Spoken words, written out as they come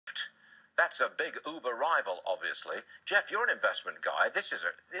That's a big Uber rival, obviously. Jeff, you're an investment guy. This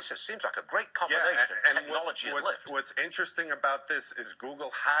seems like a great combination of technology and Lyft. What's interesting about this is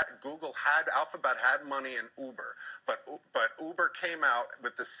Alphabet had money in Uber, but Uber came out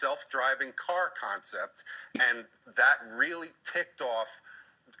with the self-driving car concept, and that really ticked off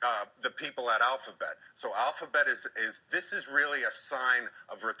the people at Alphabet. So Alphabet this is really a sign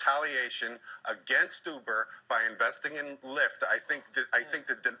of retaliation against Uber by investing in Lyft. I think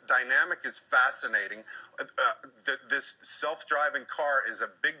the dynamic is fascinating. This self-driving car is a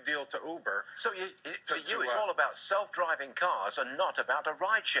big deal to Uber. So it's all about self-driving cars and not about a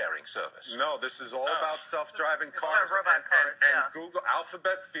ride-sharing service. No, this is all about self-driving cars. Robot cars, and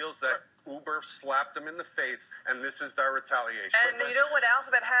Alphabet feels that Uber slapped them in the face, and this is their retaliation. And you know what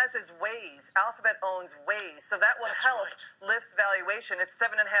Alphabet has is Waze. Alphabet owns Waze, so that will help Lyft's valuation. It's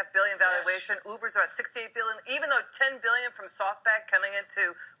 $7.5 billion valuation. Yes. Uber's about $68 billion, even though $10 billion from SoftBank coming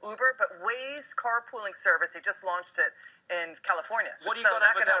into Uber. But Waze carpooling service, they just launched it in California. What do you got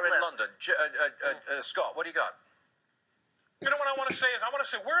over there in London? Scott, what do you got? You know what I want to say is,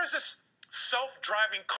 where is this self-driving car?